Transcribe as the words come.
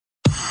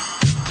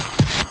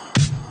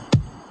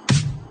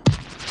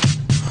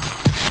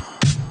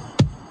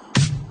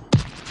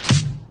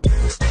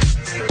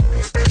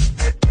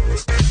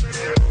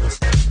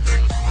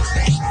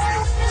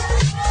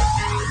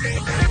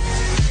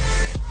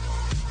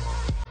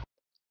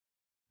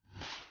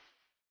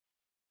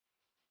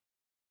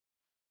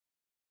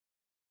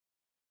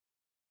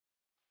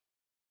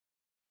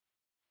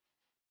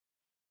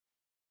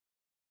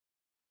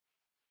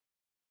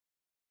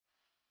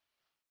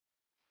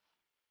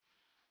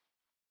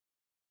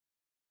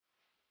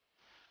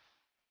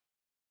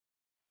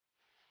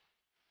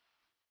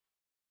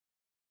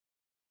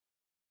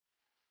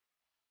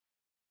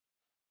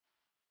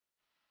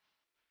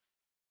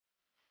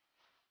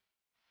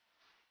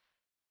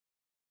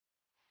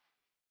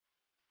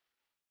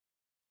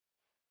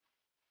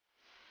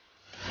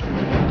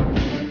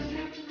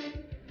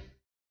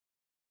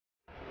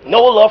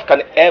No love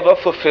can ever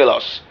fulfill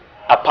us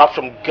apart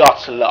from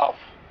God's love.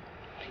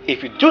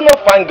 If you do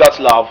not find God's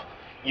love,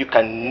 you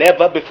can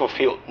never be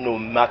fulfilled no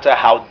matter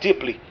how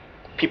deeply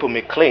people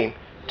may claim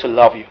to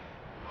love you.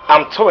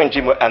 I'm Toyin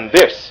Jimo and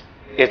this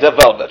is The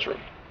Velvet Ring.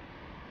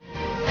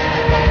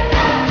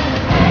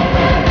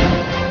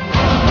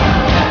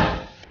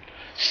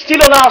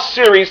 Still on our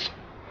series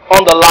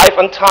on the life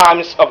and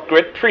times of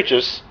great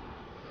preachers,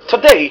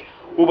 today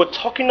we were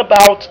talking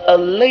about a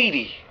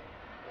lady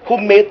who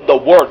made the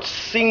word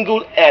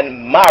single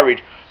and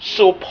married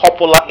so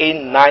popular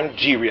in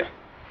Nigeria.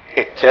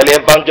 A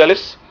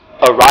televangelist,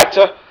 a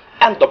writer,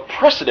 and the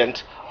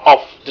president of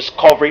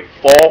Discovery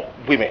for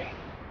Women.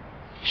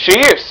 She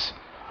is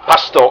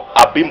Pastor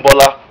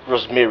Abimbola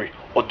Rosemary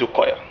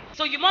Odukoya.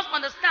 So you must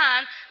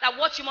understand that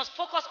what you must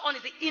focus on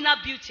is the inner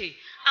beauty.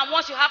 And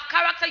once you have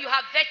character, you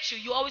have virtue,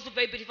 you always look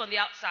very beautiful on the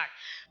outside.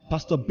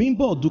 Pastor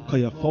Bimbo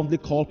Odukoya, fondly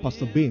called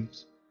Pastor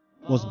Bims,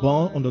 was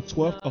born on the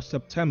 12th of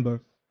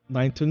September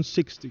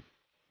 1960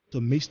 to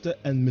Mr.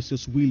 and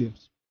Mrs.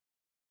 Williams.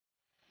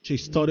 She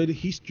studied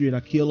history and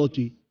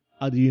archaeology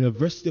at the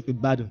University of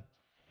Ibadan,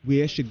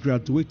 where she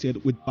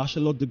graduated with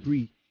bachelor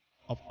degree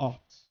of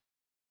arts.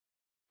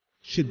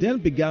 She then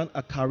began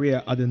a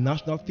career at the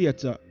National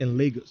Theatre in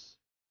Lagos.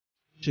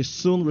 She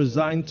soon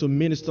resigned to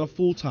minister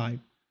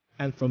full-time,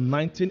 and from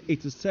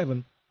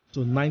 1987 to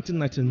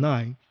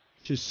 1999,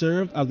 she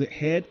served as the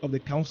head of the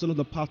Council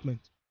Department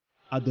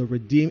at the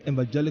Redeemed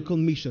Evangelical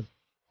Mission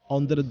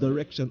under the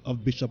direction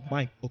of Bishop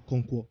Mike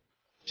Okonkwo.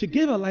 She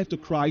gave her life to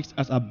Christ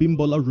as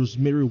Abimbola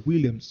Rosemary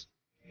Williams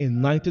in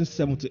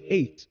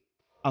 1978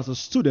 as a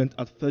student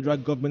at Federal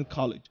Government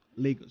College,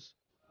 Lagos,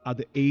 at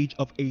the age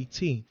of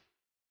 18.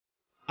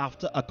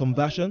 After her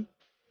conversion,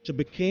 she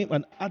became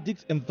an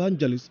addict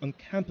evangelist on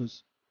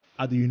campus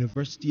at the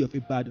University of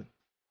Ibadan,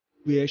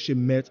 where she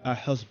met her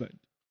husband.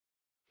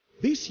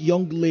 This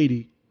young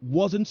lady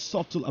wasn't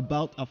subtle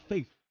about her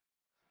faith,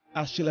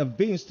 as she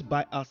evinced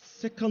by her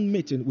second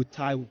meeting with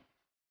Taiwo.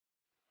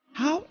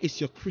 "How is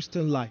your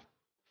Christian life?"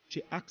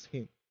 she asked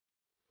him,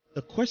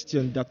 a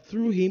question that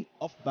threw him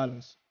off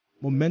balance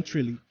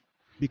momentarily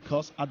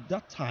because at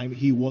that time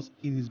he was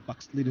in his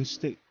backsliding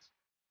state.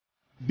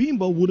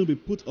 Bimbo wouldn't be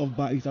put off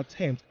by his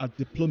attempt at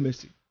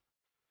diplomacy.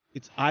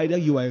 It's either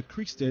you are a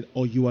Christian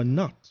or you are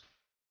not.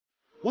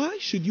 Why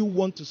should you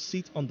want to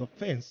sit on the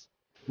fence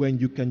when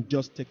you can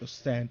just take a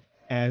stand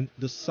and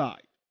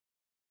decide?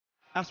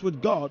 As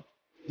with God,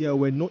 there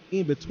were no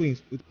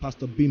in-betweens with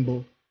Pastor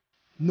Bimbo,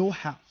 no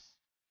halves.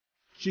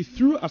 She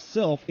threw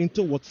herself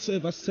into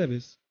whatever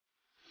service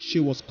she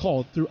was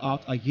called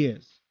throughout her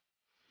years.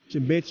 She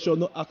made sure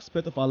no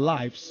aspect of her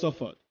life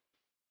suffered,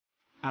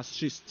 as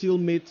she still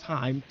made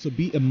time to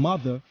be a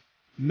mother,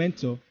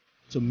 mentor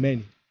to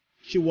many.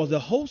 She was the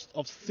host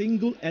of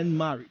Single and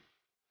Married,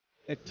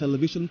 a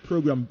television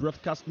program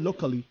broadcast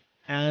locally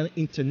and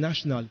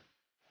internationally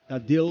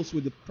that deals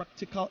with the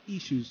practical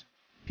issues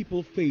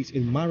people face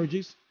in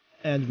marriages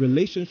and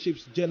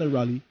relationships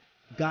generally,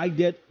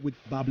 guided with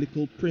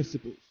biblical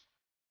principles.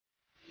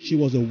 She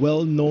was a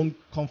well-known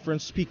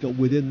conference speaker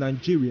within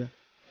Nigeria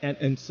and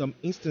in some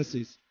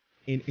instances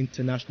in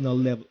international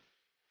level.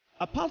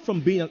 Apart from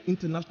being an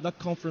international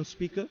conference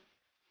speaker,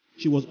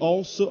 she was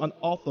also an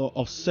author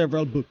of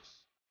several books.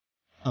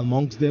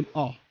 Amongst them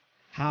are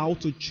How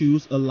to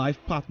Choose a Life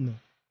Partner,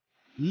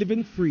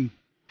 Living Free,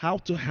 How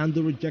to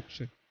Handle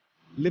Rejection,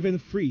 Living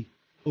Free,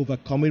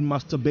 Overcoming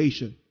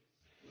Masturbation,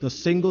 The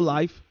Single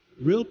Life,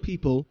 Real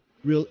People,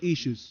 Real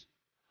Issues,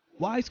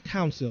 Wise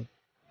Counsel,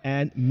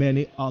 and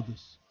many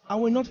others. I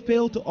will not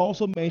fail to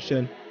also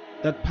mention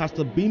that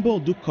Pastor Bimbo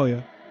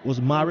Odukoya was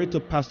married to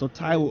Pastor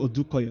Taiwo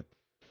Odukoya,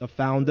 the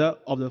founder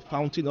of the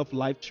Fountain of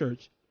Life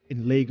Church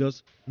in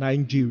Lagos,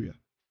 Nigeria.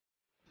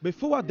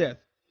 Before her death,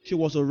 she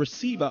was a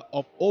receiver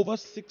of over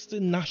 60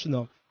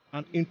 national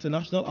and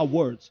international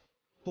awards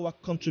for her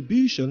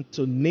contribution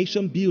to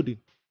nation building,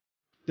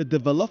 the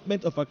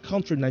development of her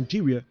country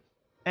Nigeria,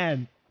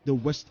 and the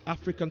West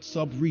African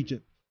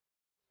sub-region,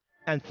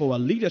 and for her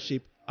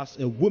leadership as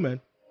a woman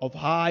of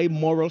high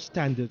moral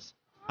standards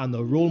and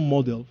a role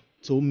model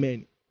to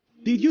many.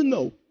 Did you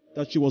know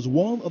that she was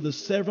one of the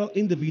several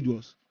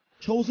individuals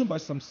chosen by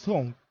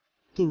Samsung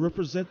to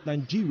represent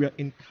Nigeria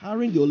in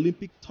carrying the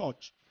Olympic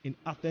torch in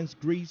Athens,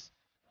 Greece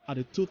at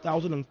the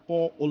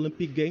 2004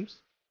 Olympic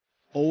Games?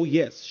 Oh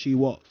yes, she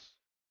was.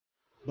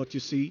 But you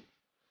see,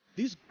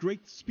 this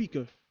great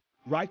speaker,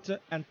 writer,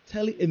 and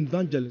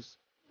tele-evangelist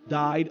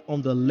died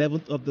on the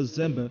 11th of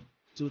December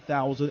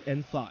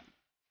 2005.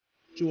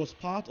 She was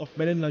part of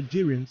many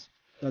Nigerians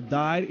that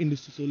died in the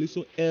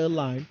Susoliso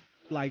airline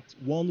flight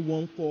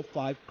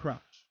 1145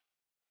 crash.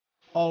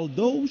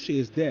 Although she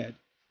is dead,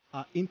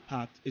 her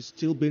impact is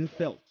still being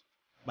felt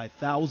by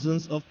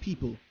thousands of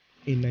people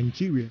in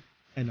Nigeria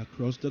and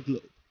across the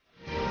globe.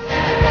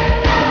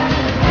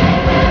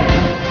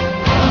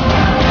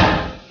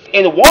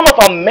 In one of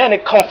our many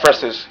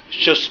conferences,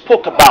 she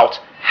spoke about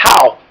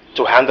how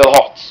to handle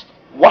hearts.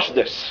 Watch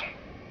this.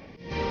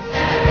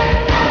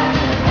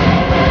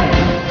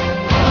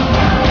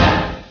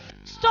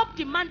 Stop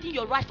demanding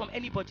your right from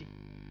anybody.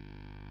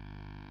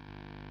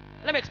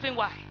 Let me explain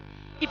why.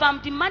 If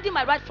I'm demanding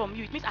my right from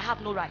you, it means I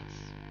have no rights.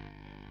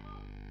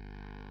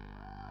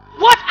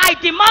 What I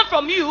demand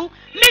from you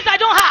means I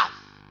don't have.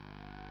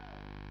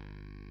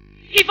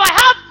 If I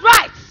have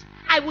rights,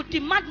 I would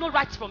demand no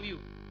rights from you.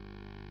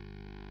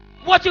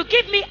 What you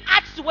give me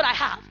adds to what I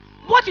have.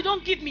 What you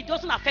don't give me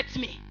doesn't affect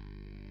me.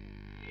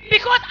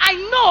 Because I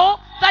know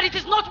that it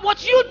is not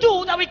what you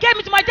do that will get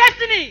me to my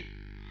destiny.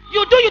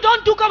 You do, you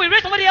don't do, God will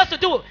raise somebody else to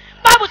do.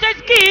 Bible says,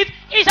 give,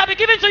 it shall be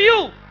given to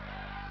you.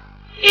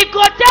 If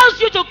God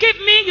tells you to give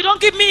me, you don't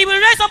give me, he will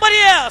raise somebody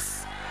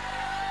else.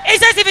 He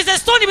says if it's a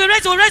stone, he will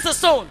raise a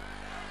stone.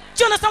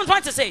 Do you understand what I'm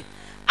trying to say?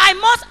 I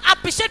must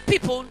appreciate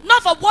people,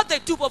 not for what they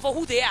do, but for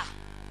who they are.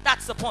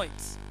 That's the point.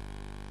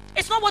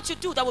 It's not what you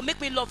do that will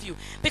make me love you.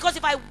 Because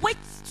if I wait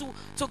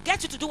to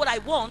get you to do what I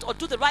want or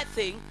do the right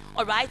thing,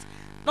 all right,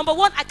 number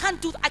one, I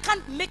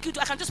can't make you do,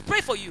 I can just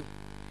pray for you.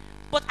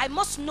 But I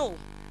must know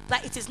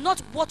that it is not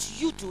what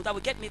you do that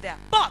will get me there.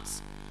 But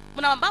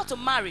when I'm about to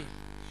marry,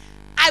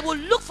 I will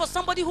look for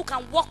somebody who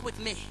can walk with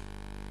me.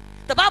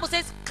 The Bible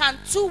says, can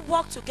two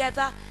walk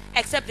together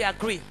except they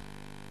agree?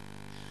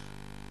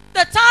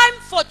 The time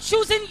for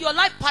choosing your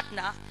life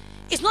partner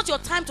is not your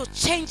time to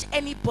change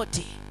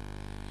anybody.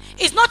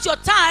 It's not your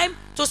time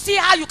to see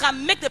how you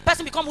can make the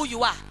person become who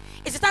you are.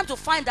 It's the time to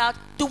find out,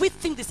 do we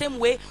think the same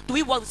way? Do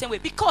we walk the same way?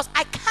 Because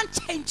I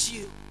can't change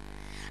you.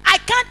 I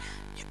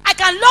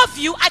can love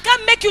you. I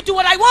can't make you do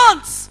what I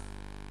want.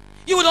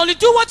 You will only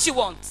do what you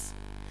want.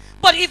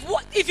 But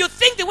if you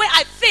think the way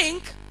I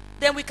think,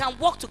 then we can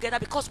work together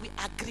because we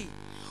agree.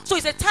 So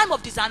it's a time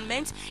of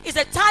discernment. It's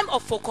a time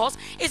of focus.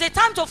 It's a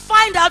time to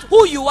find out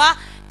who you are.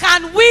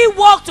 Can we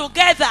work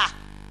together?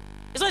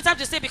 It's not a time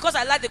to say, because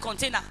I like the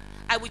container,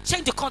 I will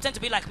change the content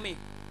to be like me.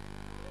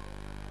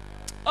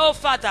 Oh,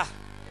 Father,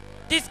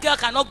 this girl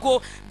cannot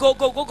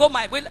go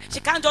my way. She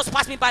can't just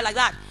pass me by like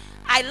that.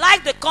 I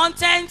like the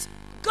content.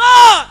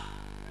 God,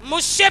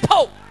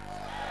 Mushepo.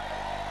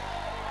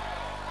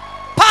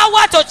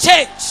 Power to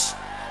change.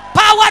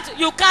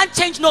 You can't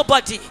change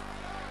nobody.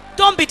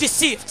 Don't be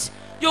deceived.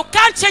 You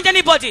can't change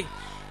anybody.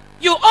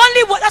 You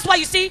only want, that's why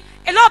you see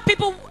a lot of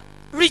people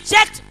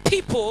reject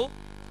people,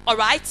 all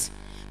right,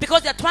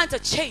 because they're trying to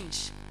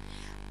change.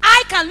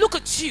 I can look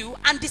at you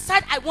and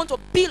decide I want to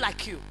be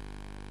like you.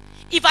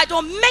 If I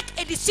don't make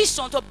a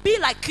decision to be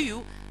like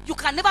you, you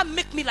can never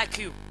make me like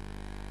you.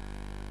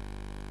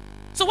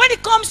 So when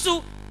it comes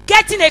to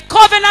getting a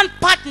covenant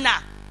partner,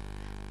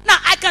 now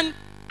I can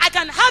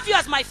have you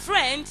as my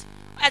friend,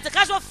 as a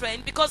casual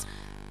friend, because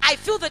I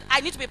feel that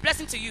I need to be a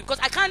blessing to you, because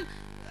I can't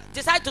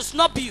decide to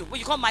snub you when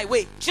you come my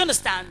way. Do you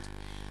understand?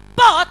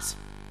 But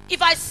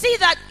if I see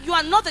that you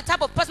are not the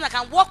type of person I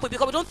can work with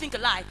because we don't think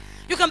alike,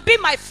 you can be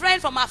my friend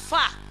from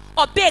afar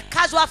or be a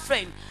casual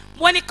friend.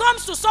 When it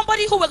comes to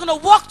somebody who we're going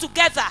to work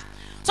together,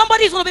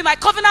 somebody who's going to be my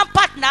covenant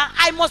partner,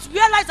 I must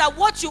realize that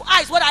what you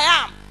are is what I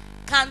am.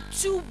 Can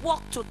two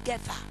work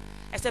together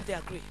except they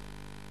agree?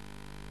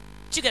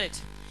 Do you get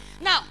it?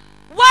 Now,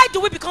 why do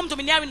we become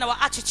domineering in our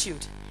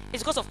attitude?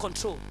 It's because of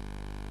control.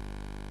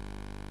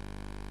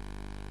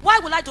 Why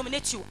will I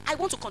dominate you? I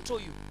want to control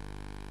you.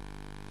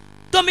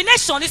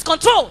 Domination is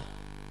control.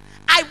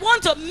 I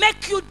want to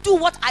make you do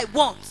what I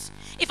want.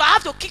 If I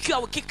have to kick you, I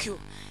will kick you.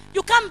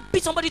 You can't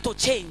beat somebody to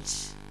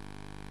change.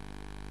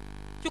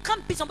 You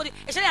can't beat somebody,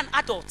 especially an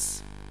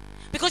adult.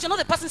 Because you're not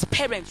the person's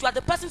parent. You are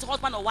the person's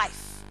husband or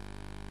wife.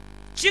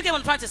 Do you get what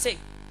I'm trying to say?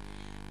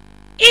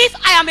 If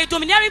I am a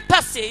domineering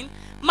person,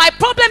 my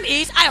problem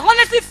is I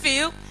honestly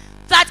feel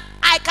that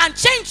I can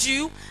change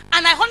you,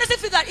 and I honestly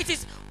feel that it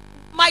is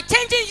my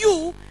changing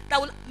you that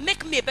will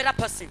make me a better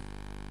person.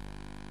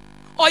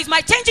 Or it's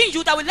my changing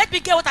you that will let me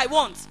get what I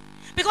want.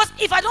 Because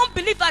if I don't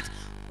believe that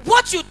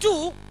what you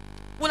do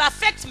will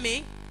affect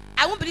me,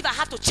 I won't believe I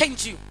have to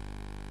change you.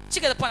 Do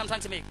you get the point I'm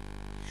trying to make?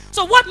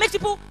 So what makes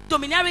people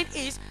domineering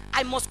is,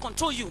 I must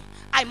control you.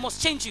 I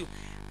must change you.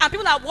 And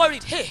people are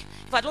worried, hey,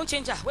 if I don't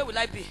change her, where will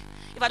I be?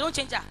 If I don't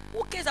change her,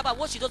 who cares about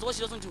what she does or what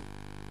she doesn't do?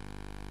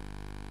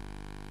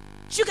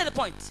 Do you get the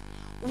point?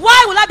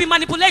 Why will I be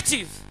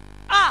manipulative?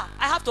 I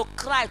have to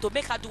cry to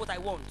make her do what I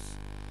want.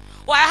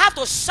 Or I have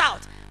to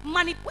shout. A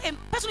person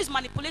who is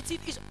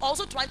manipulative is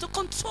also trying to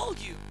control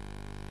you.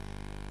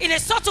 In a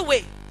subtle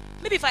way.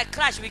 Maybe if I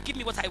cry, she will give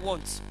me what I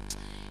want.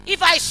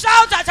 If I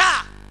shout at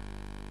her,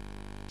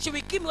 she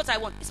will give me what I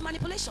want. It's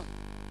manipulation.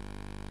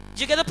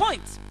 Do you get the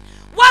point?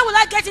 Why will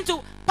I get into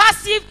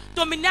passive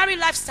domineering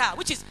lifestyle,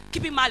 which is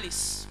keeping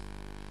malice?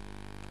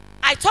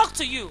 I talk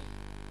to you.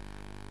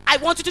 I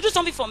want you to do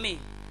something for me.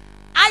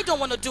 I don't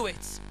want to do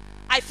it.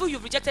 I feel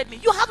you've rejected me.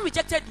 You haven't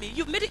rejected me.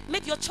 You've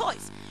made your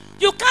choice.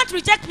 You can't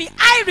reject me.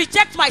 I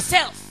reject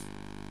myself.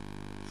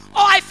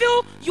 Or I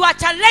feel you are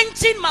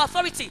challenging my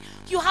authority.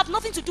 You have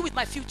nothing to do with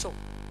my future.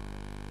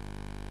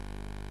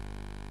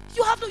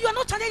 You are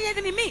not challenging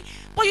anything in me.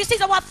 But you see,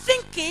 it's our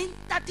thinking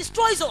that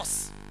destroys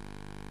us.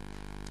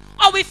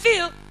 Or we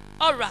feel,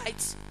 all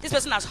right, this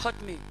person has hurt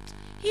me.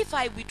 If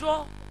I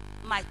withdraw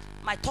my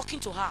talking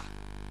to her,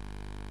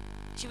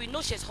 she will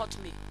know she has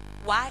hurt me.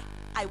 Why?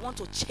 I want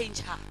to change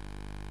her.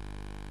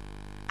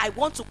 I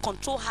want to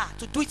control her,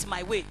 to do it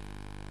my way.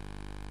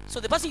 So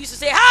the person used to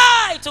say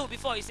hi to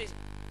before he says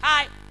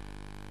hi.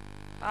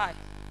 Hi.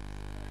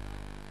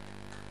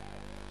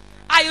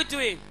 How you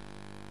doing?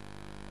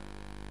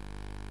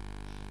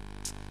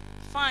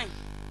 Fine.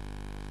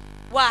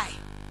 Why?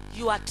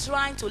 You are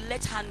trying to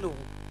let her know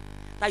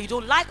that you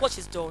don't like what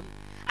she's done,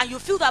 and you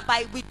feel that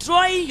by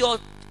withdrawing your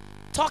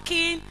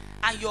talking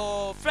and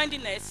your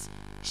friendliness,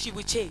 she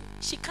will change.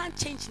 She can't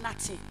change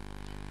nothing.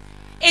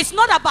 It's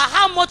not about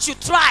how much you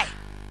try.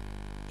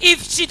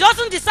 If she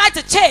doesn't decide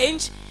to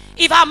change,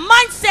 if her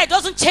mindset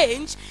doesn't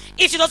change,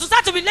 if she doesn't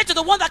start to relate to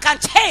the one that can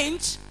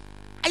change,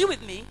 are you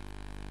with me?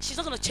 She's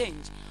not going to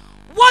change.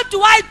 What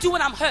do I do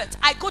when I'm hurt?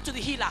 I go to the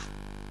healer.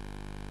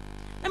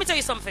 Let me tell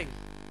you something.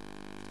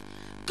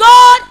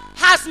 God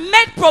has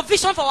made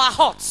provision for our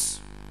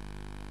hearts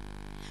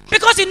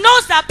because he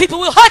knows that people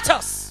will hurt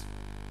us.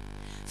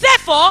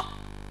 Therefore,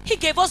 he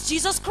gave us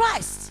Jesus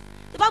Christ.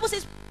 The Bible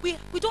says we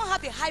don't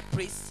have a high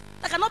priest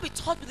that cannot be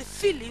taught with the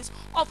feelings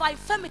of our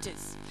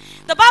infirmities.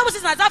 The Bible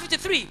says in Isaiah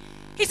 53,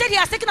 he said he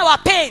has taken our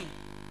pain.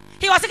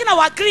 He has taken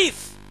our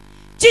grief.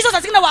 Jesus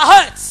has taken our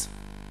hurts.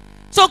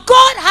 So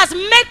God has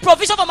made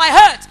provision for my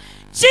hurt.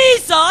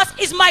 Jesus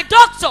is my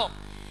doctor.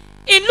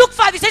 In Luke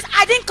 5, he says,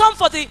 I didn't come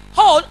for the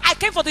whole, I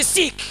came for the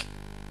sick.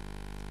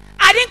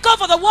 I didn't come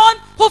for the one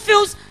who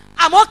feels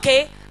I'm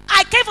okay.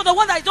 I came for the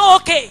one that is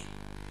not okay.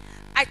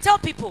 I tell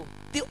people,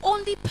 the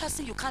only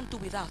person you can't do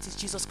without is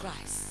Jesus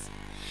Christ.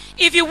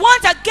 If you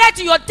want to get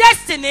to your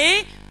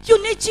destiny,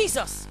 you need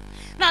Jesus.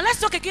 Now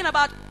let's talk again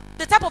about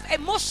the type of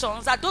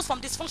emotions that those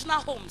from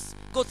dysfunctional homes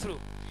go through.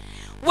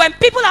 When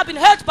people have been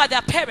hurt by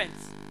their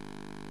parents,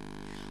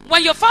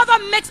 when your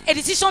father makes a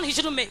decision he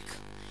shouldn't make,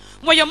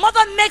 when your mother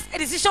makes a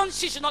decision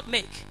she should not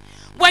make,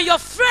 when your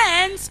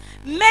friends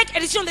make a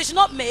decision they should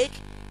not make,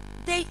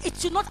 it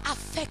should not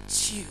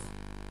affect you.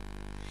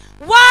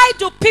 Why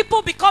do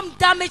people become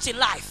damaged in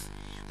life?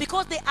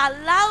 Because they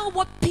allow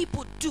what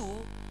people do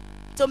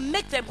to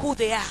make them who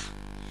they are.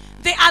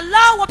 They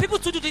allow what people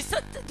to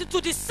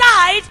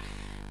decide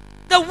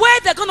the way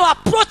they're going to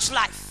approach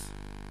life.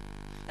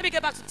 Let me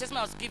get back to the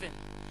testimony I was given.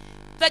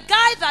 The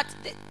guy that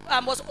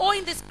was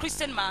owing this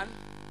Christian man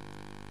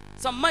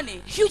some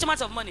money, huge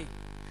amounts of money,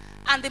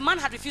 and the man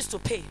had refused to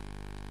pay.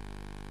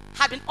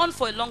 Had been on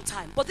for a long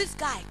time. But this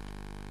guy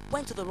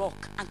went to the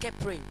rock and kept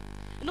praying.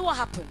 You know what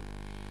happened?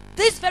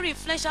 This very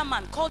influential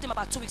man called him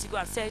about 2 weeks ago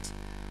and said,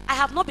 I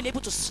have not been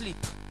able to sleep.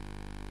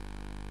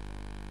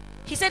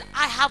 He said,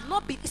 I have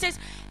not been. He says,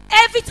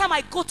 every time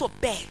I go to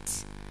bed,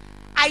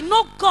 I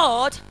know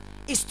God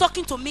is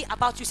talking to me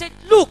about you. He said,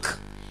 look,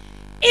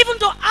 even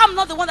though I'm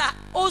not the one that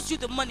owes you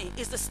the money,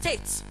 it's the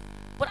state.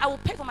 But I will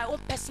pay for my own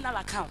personal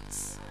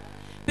accounts.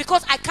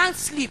 Because I can't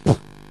sleep.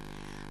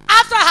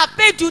 After I have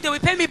paid you, they will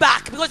pay me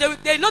back. Because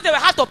they know they will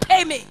have to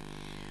pay me.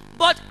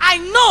 But I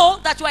know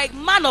that you are a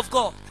man of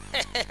God.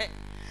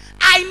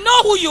 I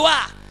know who you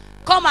are.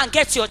 Come and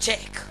get your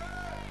check.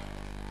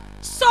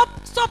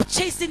 Stop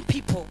chasing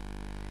people.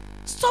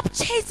 Stop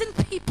chasing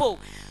people.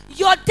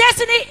 Your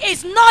destiny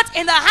is not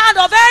in the hand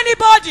of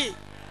anybody.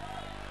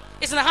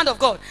 It's in the hand of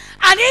God.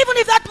 And even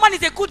if that man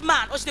is a good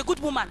man or she's a good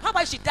woman, how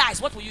about if she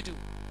dies? What will you do?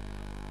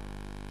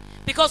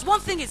 Because one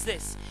thing is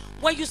this.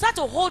 When you start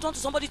to hold on to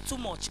somebody too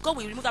much, God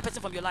will remove that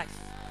person from your life.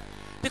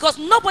 Because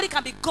nobody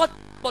can be God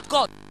but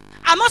God.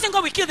 I'm not saying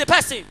God will kill the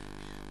person,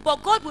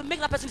 but God will make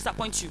that person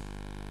disappoint you.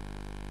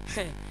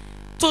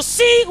 To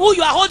see who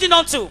you are holding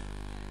on to.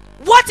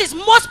 What is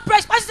most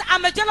precious?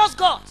 I'm a jealous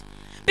God.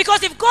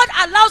 Because if God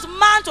allows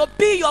man to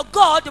be your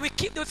God, they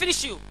will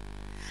finish you.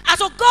 And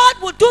so God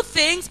will do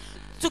things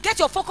to get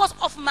your focus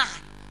off man,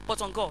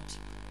 but on God.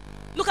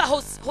 Look at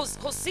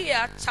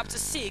Hosea chapter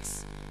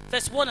 6,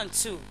 verse 1 and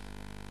 2.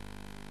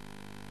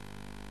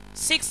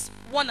 6,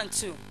 1 and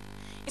 2.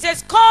 It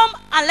says, come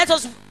and let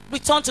us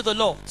return to the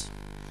Lord.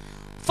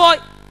 For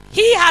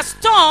he has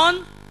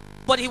torn,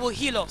 but he will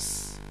heal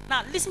us.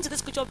 Now listen to this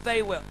scripture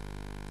very well.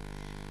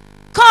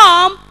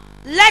 Come,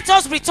 let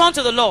us return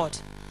to the Lord.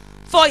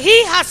 For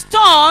he has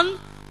torn,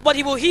 but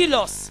he will heal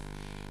us.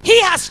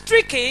 He has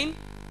stricken,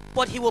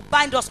 but he will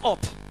bind us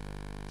up.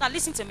 Now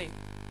listen to me.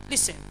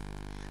 Listen.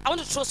 I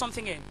want to throw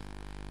something in.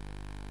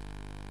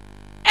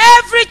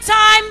 Every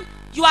time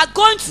you are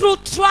going through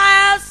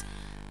trials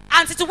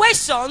and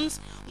situations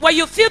where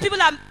you feel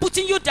people are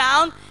putting you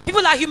down,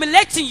 people are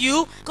humiliating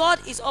you, God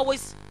is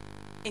always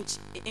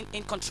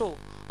in control.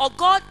 Or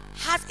God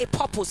has a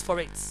purpose for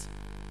it.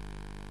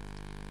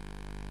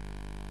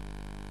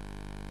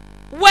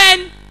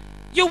 When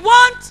you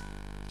want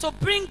to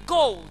bring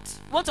gold,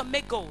 you want to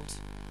make gold,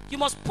 you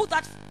must put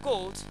that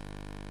gold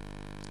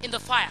in the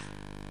fire.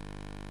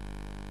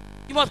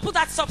 You must put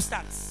that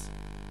substance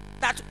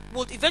that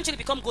would eventually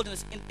become gold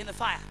in the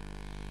fire.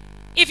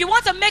 If you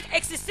want to make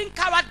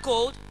 16-karat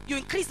gold, you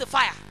increase the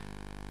fire.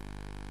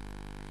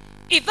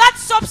 If that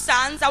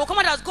substance that will come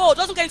out as gold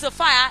doesn't get into the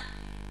fire,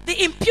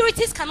 the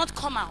impurities cannot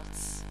come out.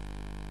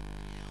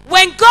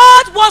 When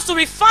God wants to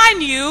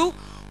refine you,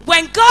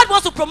 when God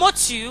wants to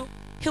promote you,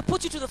 he'll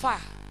put you to the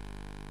fire.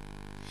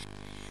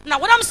 Now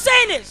what I'm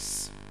saying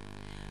is,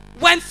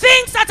 when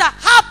things start to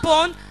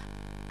happen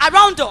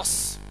around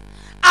us,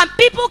 and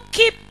people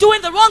keep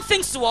doing the wrong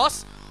things to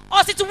us,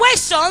 or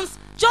situations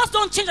just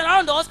don't change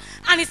around us,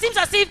 and it seems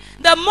as if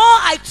the more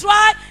I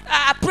try,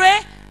 I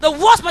pray, the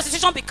worse my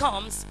situation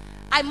becomes,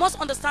 I must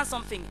understand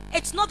something.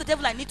 It's not the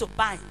devil I need to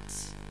bind.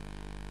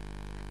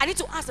 I need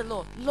to ask the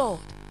Lord, Lord,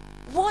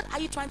 what are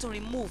you trying to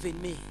remove in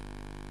me?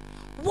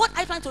 What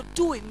are you trying to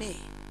do in me?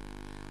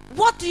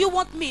 What do you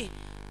want me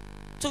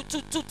to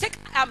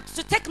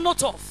take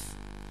note of?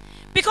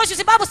 Because you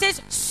see, the Bible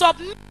says,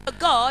 submit to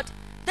God,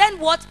 then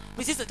what?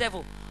 Resist the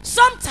devil.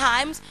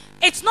 Sometimes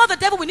it's not the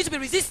devil we need to be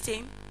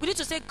resisting. We need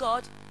to say,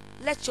 God,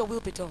 let your will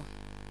be done.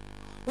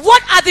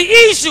 What are the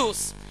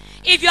issues?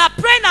 If you are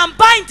praying and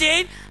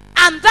binding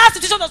and that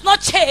situation does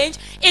not change,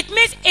 it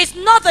means it's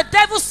not the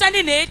devil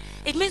sending it.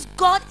 It means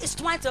God is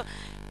trying to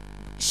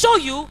show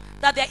you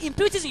that there are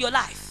impurities in your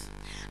life.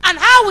 And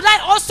how would I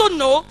also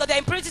know that there are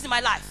impurities in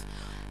my life?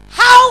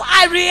 How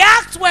I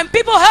react when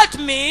people hurt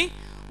me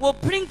will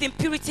bring the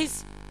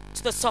impurities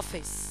to the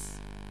surface.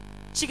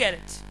 You get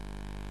it?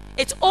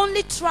 It's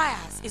only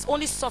trials, it's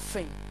only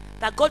suffering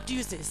that God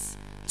uses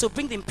to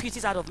bring the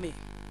impurities out of me.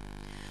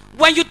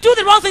 When you do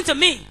the wrong thing to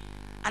me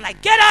and I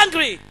get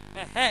angry,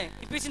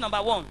 impurity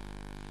number 1.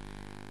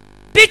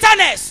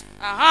 Bitterness,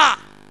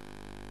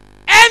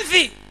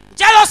 envy,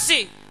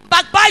 jealousy,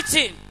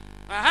 backbiting.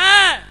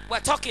 We're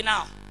talking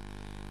now.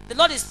 The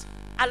Lord is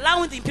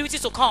allowing the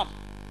impurities to come.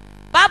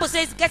 Bible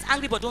says, get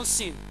angry but don't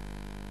sin.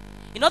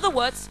 In other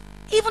words,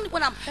 even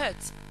when I'm hurt,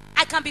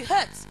 I can be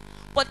hurt.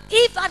 But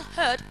if that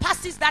hurt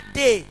passes that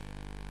day,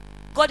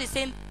 God is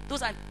saying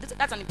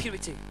that's an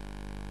impurity.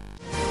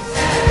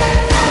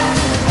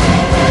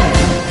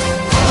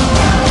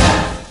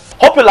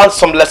 Hope you learned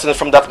some lessons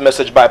from that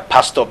message by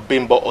Pastor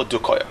Bimbo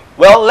Odukoya.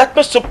 Well, let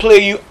me still play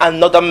you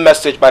another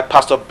message by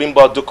Pastor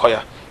Bimbo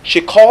Odukoya.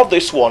 She called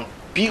this one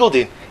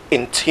Building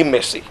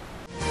Intimacy.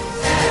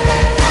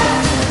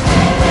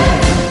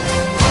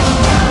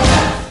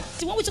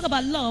 So when we talk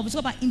about love, we talk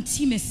about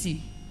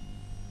intimacy.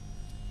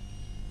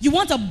 You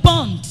want a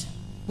bond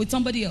with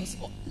somebody else.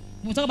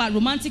 We talk about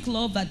romantic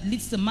love that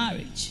leads to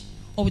marriage.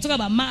 Or we talk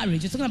about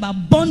marriage. We're talking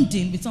about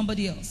bonding with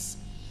somebody else.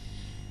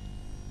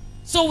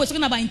 So we're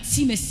talking about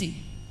intimacy.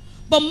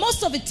 But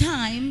most of the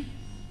time,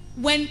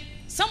 when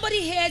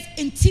somebody hears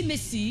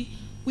intimacy,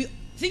 we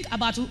think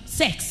about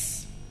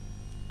sex.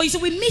 But you see,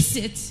 we miss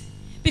it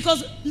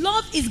because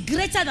love is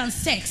greater than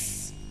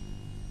sex.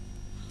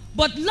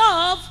 But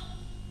love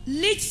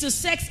leads to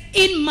sex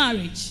in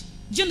marriage.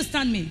 Do you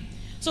understand me?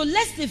 So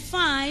let's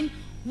define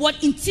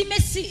what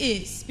intimacy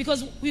is.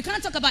 Because we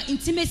can't talk about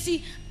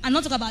intimacy and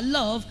not talk about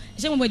love,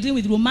 especially when we're dealing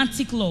with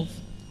romantic love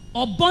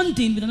or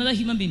bonding with another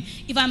human being.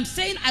 If I'm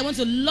saying I want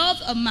to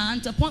love a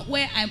man to a point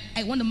where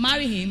I want to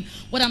marry him,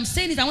 what I'm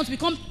saying is I want to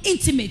become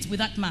intimate with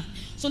that man.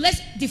 So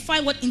let's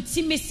define what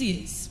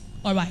intimacy is,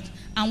 all right,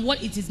 and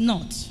what it is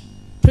not.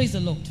 Praise the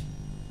Lord.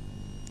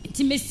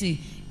 Intimacy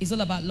is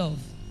all about love.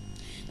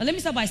 Now let me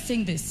start by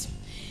saying this.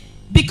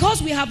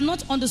 Because we have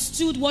not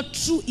understood what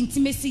true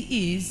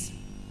intimacy is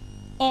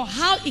or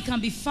how it can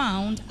be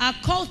found, our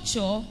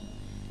culture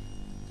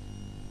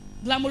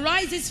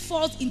glamorizes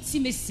false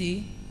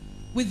intimacy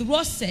with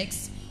raw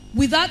sex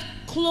without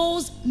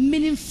close,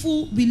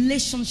 meaningful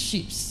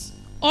relationships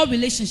or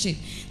relationship.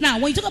 Now,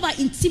 when you talk about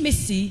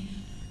intimacy,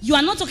 you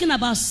are not talking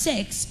about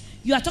sex,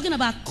 you are talking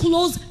about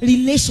close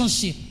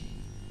relationship.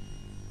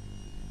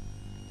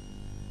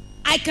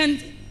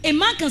 A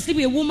man can sleep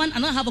with a woman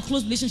and not have a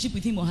close relationship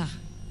with him or her.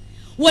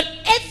 What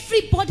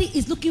everybody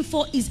is looking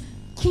for is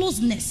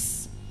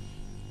closeness,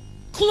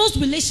 close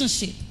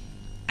relationship.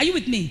 Are you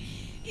with me?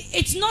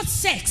 It's not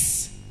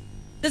sex.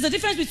 There's a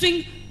difference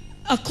between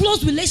a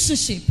close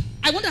relationship.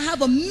 I want to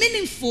have a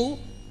meaningful,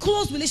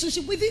 close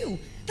relationship with you.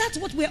 That's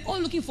what we're all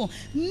looking for.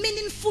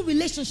 Meaningful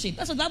relationship.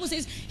 That's what the Bible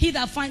says. He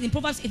that finds, in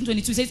Proverbs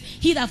 18:22 says,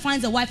 he that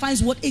finds a wife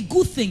finds what? A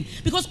good thing.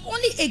 Because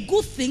only a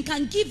good thing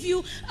can give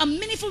you a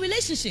meaningful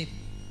relationship.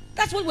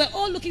 That's what we're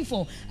all looking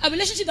for. A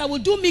relationship that will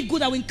do me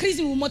good, that will increase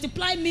me, will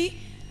multiply me,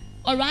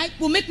 all right?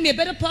 Will make me a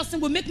better person,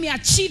 will make me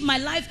achieve my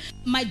life,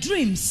 my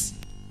dreams.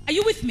 Are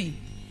you with me?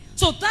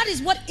 So that is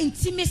what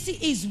intimacy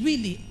is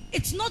really.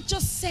 It's not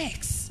just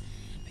sex.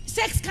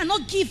 Sex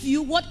cannot give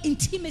you what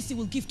intimacy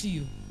will give to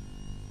you.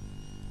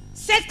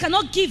 Sex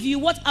cannot give you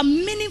what a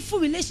meaningful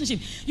relationship.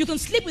 You can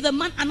sleep with a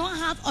man and not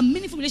have a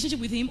meaningful relationship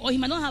with him, or he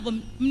might not have a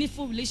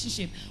meaningful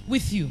relationship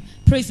with you.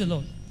 Praise the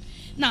Lord.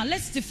 Now,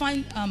 let's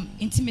define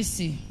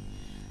intimacy.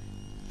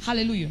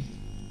 Hallelujah.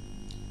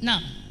 Now,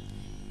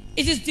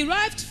 it is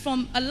derived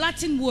from a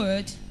Latin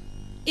word,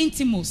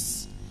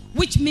 intimus,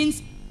 which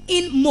means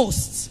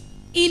inmost,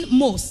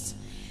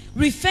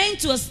 referring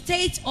to a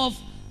state of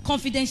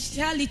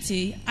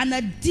confidentiality and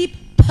a deep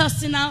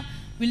personal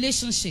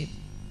relationship.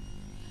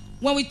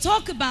 When we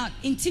talk about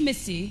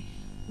intimacy,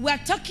 we are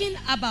talking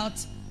about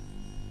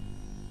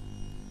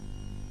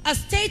a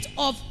state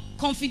of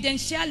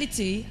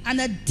confidentiality and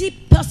a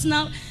deep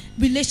personal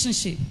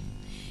relationship.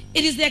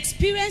 It is the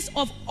experience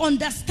of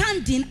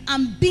understanding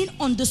and being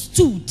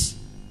understood.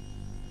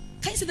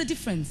 Can you see the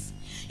difference?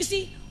 You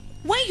see,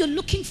 when you're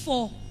looking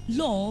for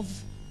love,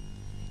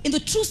 in the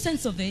true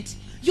sense of it,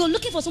 you're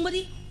looking for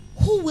somebody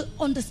who will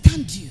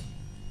understand you.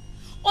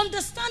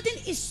 Understanding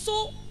is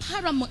so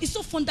paramount, it's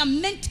so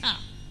fundamental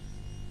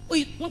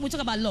when we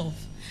talk about love.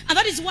 And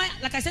that is why,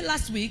 like I said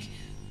last week,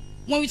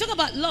 when we talk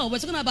about love, we're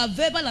talking about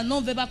verbal and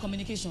non-verbal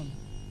communication.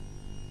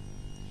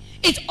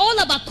 It's all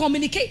about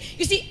communicate.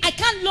 You see, I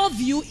can't love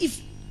you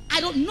if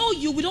I don't know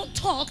you, we don't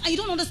talk, and you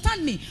don't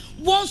understand me.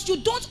 Once you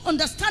don't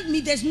understand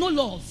me, there's no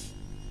love.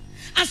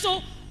 And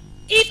so,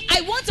 if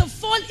I want to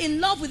fall in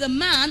love with a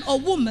man or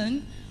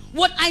woman,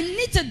 what I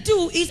need to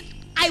do is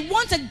I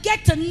want to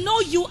get to know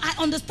you, I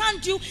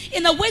understand you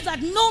in a way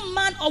that no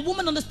man or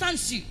woman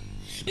understands you.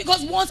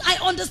 Because once I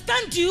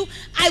understand you,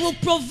 I will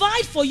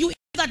provide for you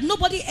that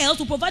nobody else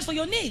will provide for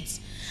your needs.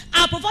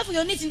 I'll provide for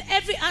your needs in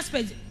every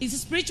aspect. It's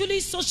spiritually,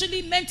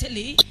 socially,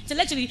 mentally,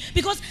 intellectually,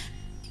 because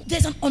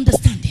there's an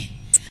understanding.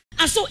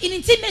 And so in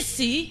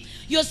intimacy,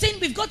 you're saying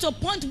we've got to a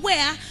point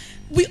where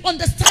we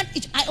understand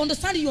each. I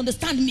understand you, you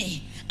understand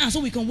me. And so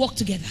we can work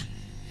together.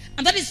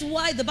 And that is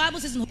why the Bible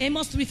says in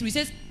Amos 3:3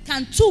 says,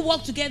 can two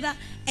work together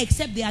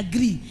except they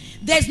agree?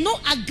 There's no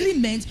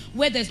agreement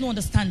where there's no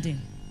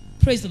understanding.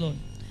 Praise the Lord.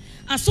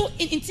 And so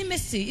in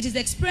intimacy, it is the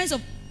experience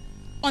of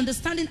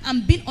understanding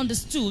and being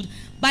understood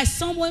by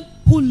someone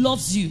who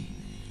loves you.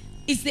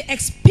 It's the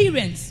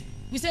experience.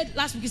 We said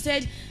last week, we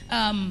said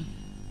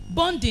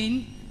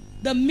bonding,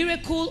 the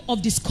miracle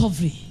of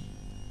discovery.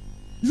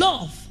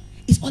 Love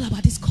is all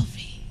about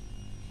discovery.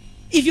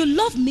 If you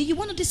love me, you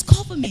want to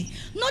discover me.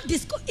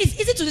 It's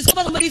easy to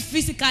discover somebody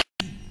physically.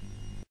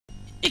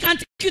 It can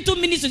take you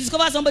 2 minutes to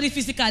discover somebody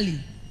physically.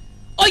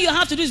 All you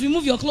have to do is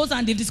remove your clothes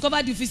and they've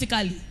discovered you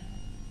physically.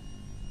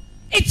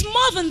 It's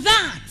more than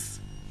that.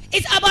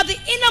 It's about the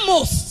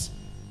innermost.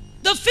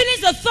 The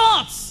feelings, the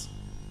thoughts.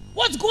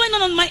 What's going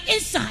on my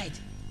inside.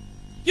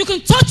 You can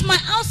touch my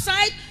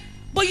outside,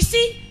 but you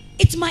see,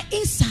 it's my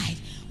inside.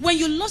 When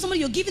you love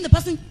somebody, you're giving the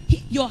person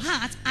your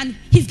heart, and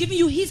he's giving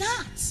you his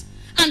heart.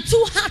 And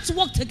two hearts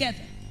work together.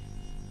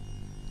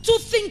 Two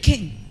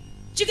thinking.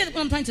 Do you get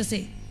what I'm trying to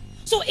say?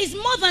 So it's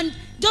more than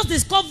just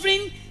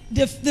discovering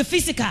the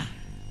physical.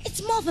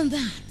 It's more than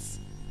that.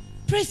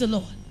 Praise the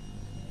Lord.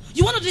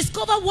 You want to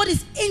discover what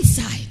is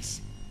inside.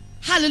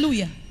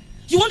 Hallelujah.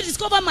 You want to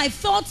discover my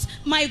thoughts,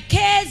 my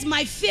cares,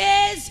 my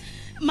fears,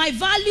 my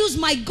values,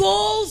 my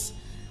goals.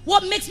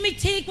 What makes me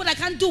take what I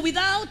can't do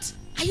without?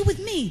 Are you with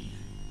me?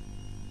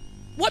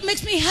 What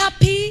makes me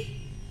happy?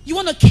 You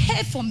want to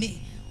care for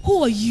me.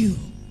 Who are you?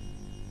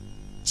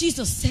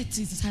 Jesus said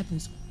to his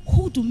disciples,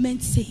 who do men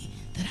say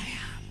that I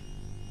am?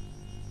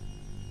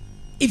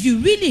 If you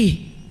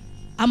really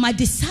are my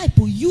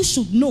disciple, you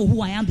should know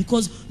who I am,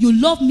 because you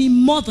love me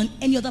more than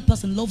any other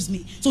person loves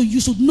me. So you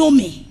should know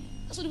me.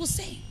 That's what he was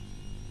saying.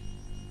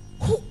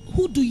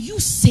 Who do you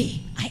say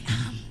I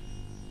am?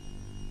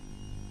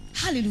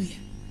 Hallelujah.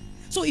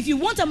 So if you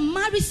want to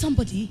marry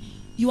somebody,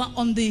 you are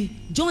on the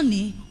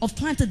journey of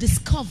trying to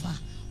discover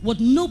what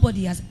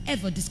nobody has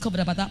ever discovered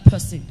about that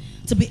person.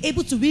 To be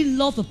able to really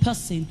love the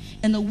person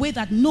in a way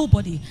that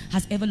nobody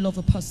has ever loved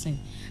a person.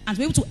 And to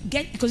be able to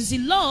get, because you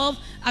see, love,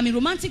 I mean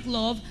romantic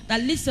love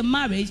that leads to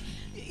marriage,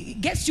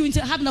 gets you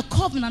into having a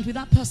covenant with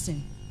that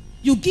person.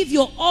 You give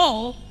your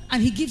all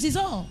and he gives his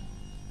all.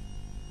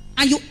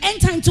 And you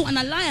enter into an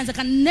alliance that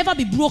can never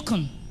be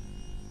broken.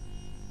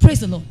 Praise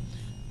the Lord.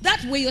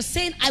 That way you're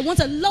saying, I want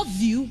to love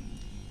you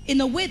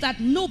in a way that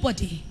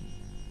nobody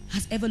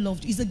has ever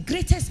loved you. It's the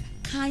greatest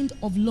kind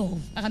of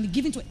love that can be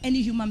given to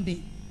any human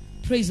being.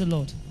 Praise the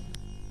Lord.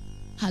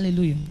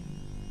 Hallelujah.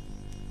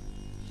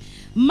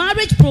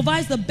 Marriage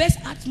provides the best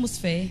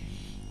atmosphere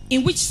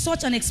in which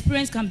such an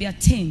experience can be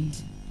attained.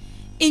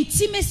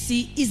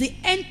 Intimacy is the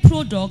end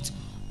product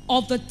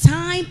of the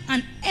time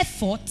and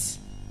effort.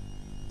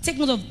 Take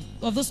note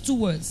of those two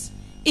words.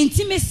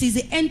 Intimacy is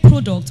the end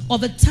product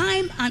of the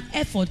time and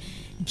effort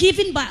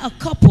given by a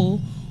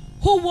couple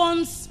who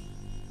wants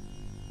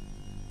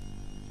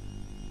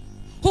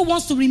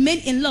to remain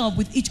in love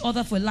with each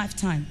other for a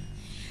lifetime.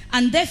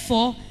 And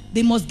therefore,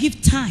 they must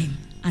give time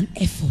and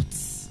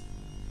efforts.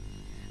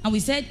 And we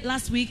said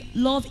last week,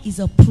 love is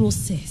a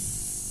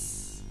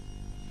process.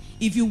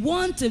 If you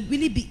want to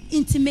really be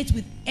intimate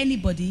with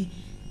anybody,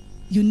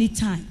 you need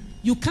time.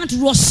 You can't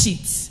rush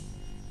it.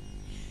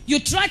 You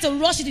try to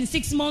rush it in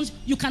 6 months,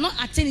 you cannot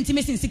attain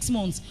intimacy in 6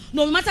 months.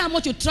 No matter how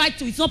much you try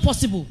to, it's not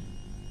possible.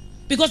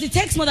 Because it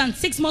takes more than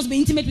 6 months to be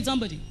intimate with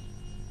somebody.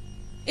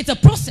 It's a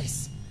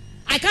process.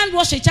 I can't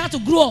rush a child to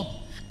grow up.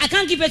 I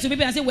can't give birth to a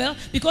baby and say, well,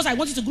 because I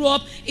want you to grow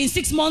up, in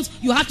 6 months,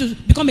 you have to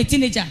become a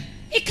teenager.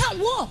 It can't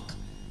work.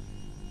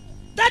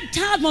 That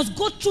child must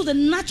go through the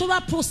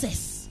natural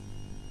process.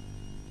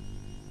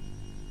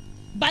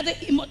 At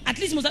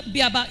least it must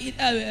be about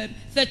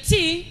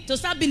 13 to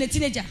start being a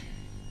teenager.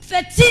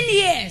 13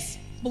 years.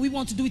 But we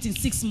want to do it in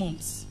 6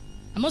 months.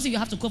 I'm not saying you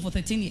have to go for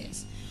 13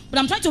 years. But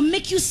I'm trying to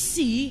make you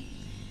see,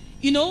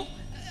 you know,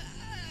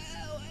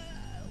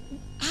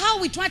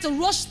 how we try to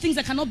rush things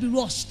that cannot be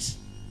rushed.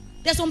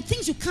 There's some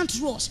things you can't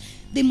rush.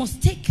 They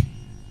must take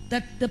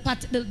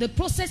the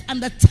process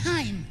and the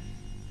time.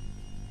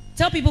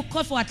 Tell people,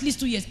 call for at least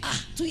 2 years.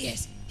 2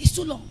 years. It's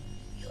too long.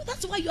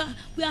 That's why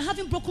we are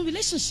having broken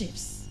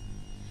relationships.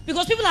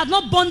 Because people have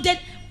not bonded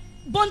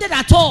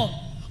at all.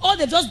 All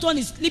they've just done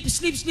is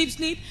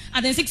sleep,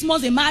 and then 6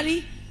 months they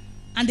marry,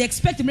 and they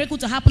expect a miracle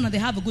to happen and they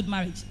have a good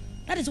marriage.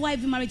 That is why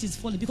every marriage is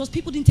falling, because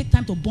people didn't take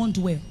time to bond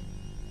well.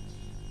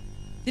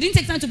 They didn't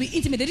take time to be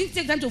intimate. They didn't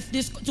take time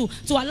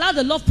to allow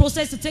the love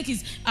process to take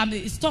its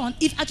turn,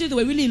 if actually they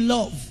were really in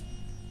love.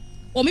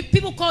 Or maybe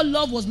people call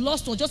love was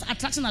lust or just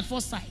attraction at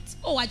first sight.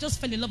 Oh, I just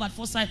fell in love at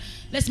first sight.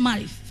 Let's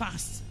marry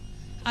fast.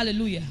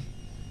 Hallelujah.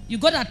 You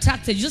got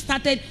attracted. You just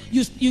started.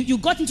 You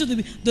got into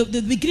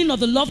the beginning of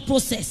the love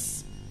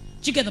process.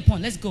 Do you get the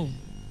point? Let's go.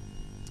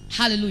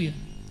 Hallelujah.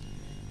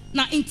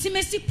 Now,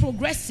 intimacy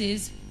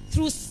progresses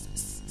through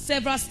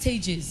several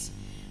stages.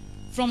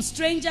 From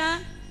stranger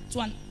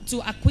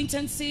to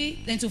acquaintance,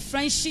 then to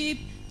friendship,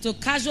 to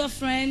casual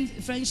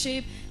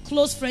friendship,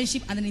 close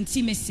friendship, and then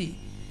intimacy.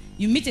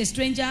 You meet a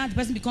stranger, the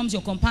person becomes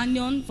your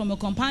companion. From a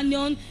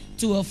companion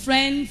to a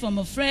friend, from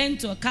a friend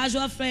to a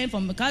casual friend,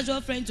 from a casual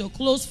friend to a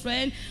close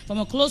friend, from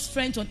a close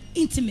friend to an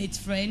intimate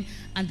friend,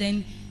 and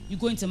then you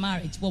go into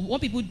marriage. But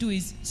what people do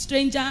is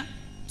stranger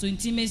to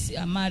intimacy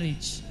and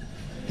marriage.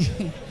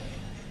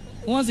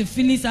 Once the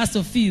feeling starts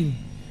to feel,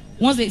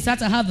 once they start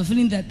to have a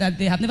feeling that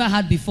they have never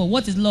had before.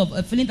 What is love?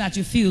 A feeling that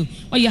you feel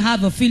when you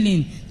have a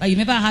feeling that you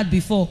never had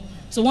before.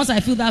 So once I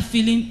feel that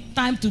feeling,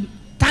 time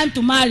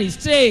to marry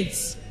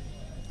straight.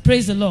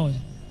 Praise the Lord.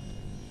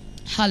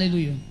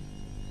 Hallelujah.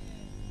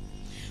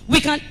 We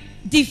can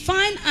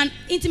define an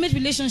intimate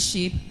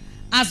relationship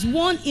as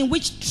one in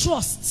which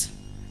trust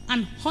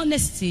and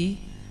honesty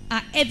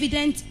are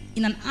evident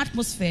in an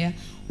atmosphere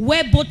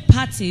where both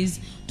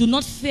parties do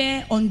not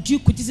fear undue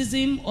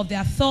criticism of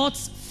their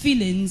thoughts,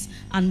 feelings,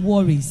 and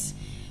worries.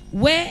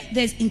 Where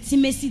there's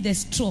intimacy,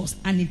 there's trust,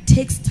 and it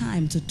takes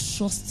time to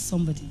trust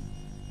somebody.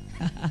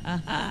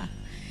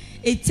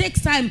 It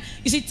takes time.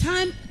 You see,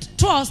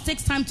 trust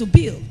takes time to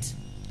build.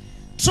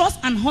 Trust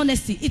and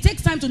honesty. It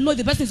takes time to know if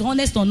the person is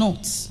honest or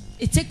not.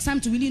 It takes time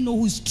to really know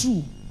who is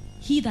true.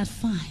 He that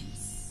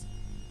finds.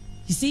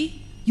 You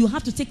see, you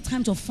have to take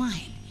time to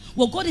find.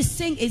 What God is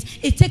saying is,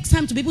 it takes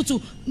time to be able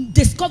to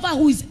discover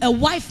who is a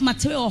wife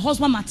material or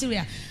husband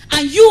material.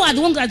 And you are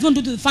the one that's going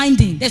to do the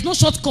finding. There's no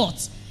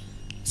shortcut.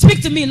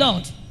 Speak to me,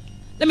 Lord.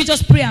 Let me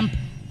just pray and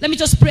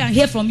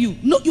hear from you.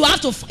 No, you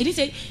have to. He didn't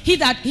say, he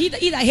that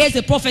hears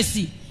a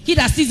prophecy, he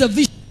that sees a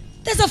vision.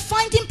 There's a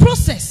finding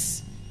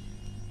process.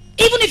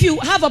 Even if you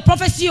have a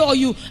prophecy, or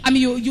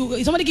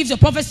somebody gives you a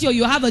prophecy, or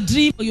you have a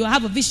dream, or you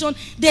have a vision,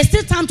 there's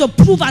still time to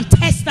prove and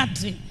test that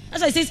dream.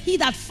 That's why it says, he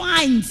that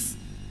finds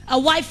a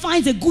wife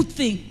finds a good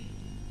thing.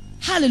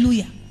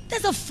 Hallelujah.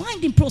 There's a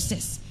finding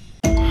process.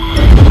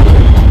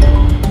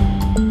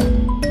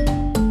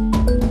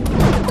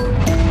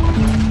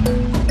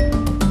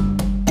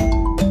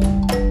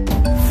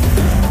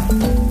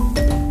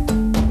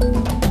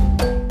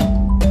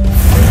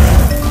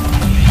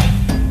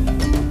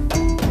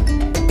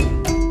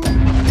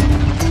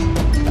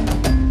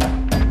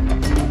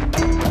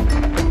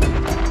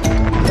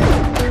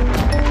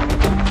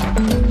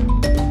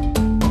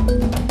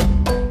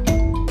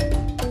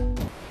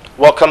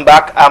 Welcome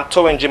back. I'm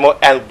Torin Jimo,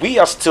 and we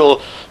are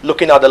still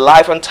looking at the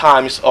life and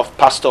times of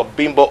Pastor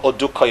Bimbo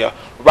Odukoya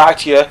right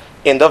here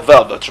in the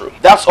Velvet Room.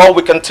 That's all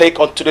we can take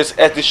on today's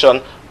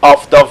edition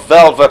of the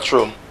Velvet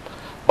Room.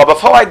 But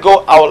before I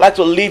go, I would like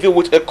to leave you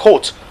with a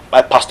quote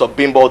by Pastor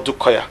Bimbo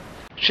Odukoya.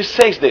 She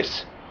says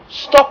this: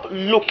 stop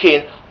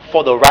looking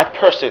for the right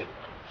person.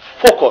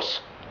 Focus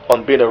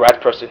on being the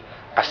right person.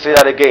 I say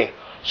that again.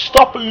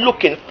 Stop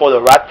looking for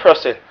the right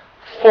person.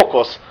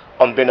 Focus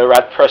on being the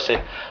right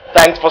person.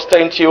 Thanks for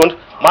staying tuned.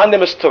 My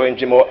name is Torin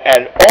Jimo,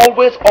 and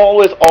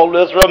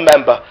always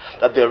remember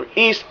that there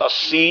is a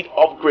seed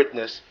of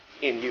greatness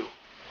in you.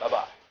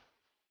 Bye-bye.